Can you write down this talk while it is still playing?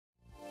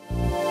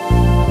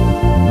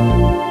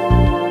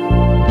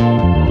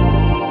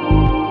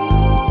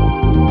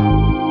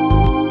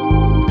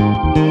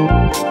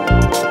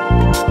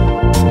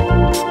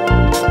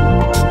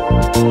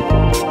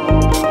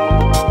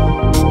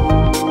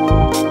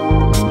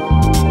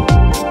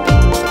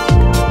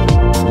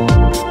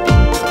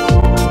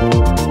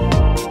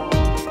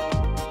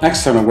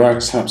External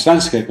Works helps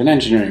landscape and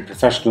engineering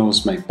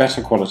professionals make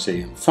better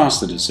quality and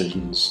faster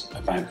decisions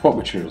about what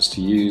materials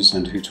to use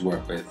and who to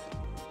work with.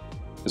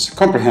 It's a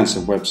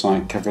comprehensive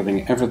website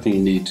covering everything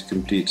you need to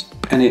complete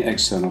any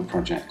external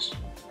project.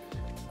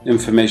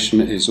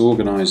 Information is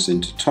organised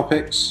into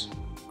topics,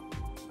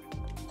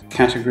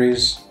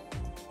 categories.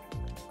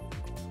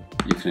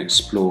 You can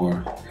explore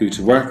who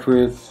to work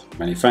with,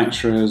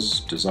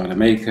 manufacturers, designer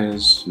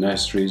makers,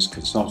 nurseries,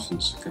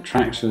 consultants and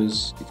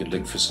contractors. You can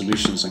look for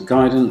solutions and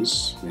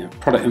guidance. We have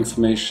product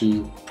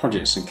information,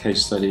 projects and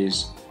case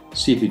studies,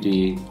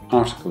 CPD,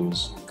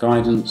 articles,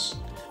 guidance,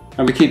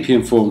 and we keep you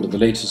informed of the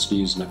latest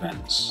news and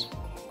events.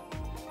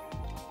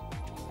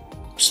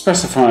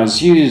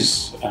 Specifiers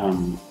use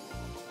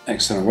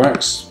External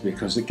Works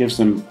because it gives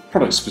them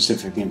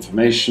product-specific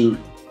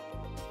information.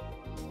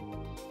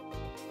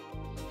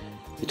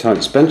 He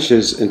types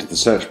benches into the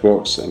search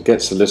box and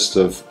gets a list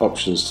of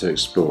options to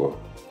explore.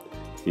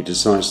 He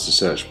decides to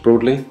search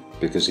broadly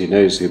because he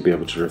knows he'll be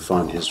able to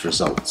refine his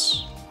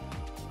results.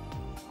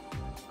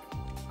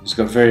 He's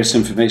got various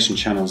information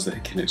channels that he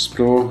can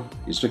explore.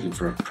 He's looking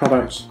for a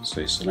product,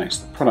 so he selects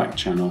the product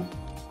channel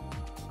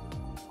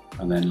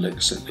and then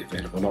looks at the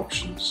available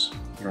options.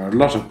 There are a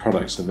lot of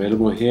products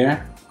available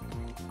here,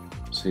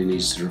 so he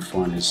needs to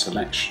refine his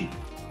selection.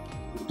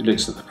 He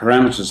looks at the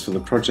parameters for the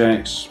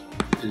project.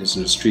 It is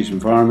in a street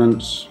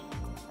environment.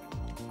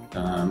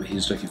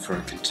 He's looking for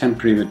a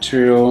contemporary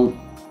material.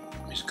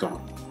 He's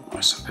got, I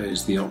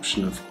suppose, the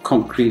option of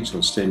concrete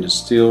or stainless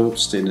steel.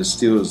 Stainless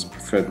steel is the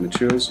preferred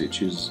material, so he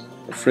chooses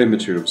a frame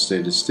material of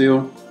stainless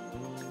steel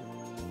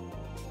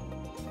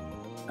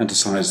and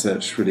decides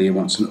that really he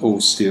wants an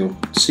all steel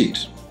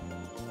seat.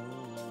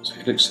 So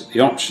he looks at the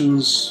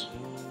options.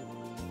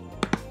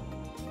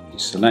 He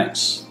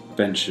selects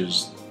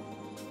benches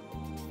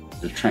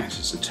that attract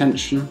his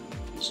attention.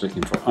 He's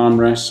looking for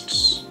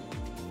armrests,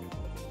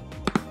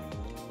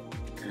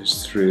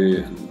 goes through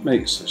and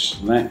makes a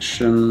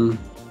selection,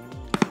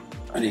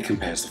 and he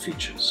compares the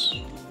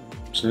features.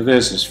 So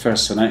there's his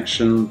first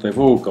selection. They've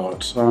all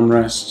got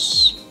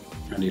armrests,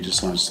 and he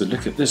decides to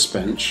look at this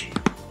bench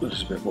a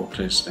little bit more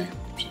closely.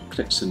 So he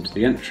clicks into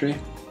the entry.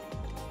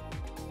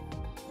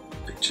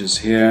 Pictures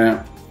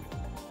here.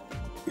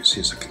 You see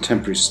it's a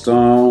contemporary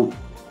style.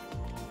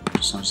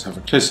 Decides to have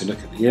a closer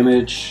look at the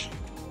image.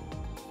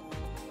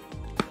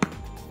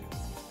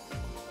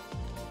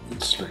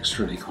 This looks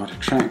really quite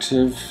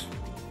attractive.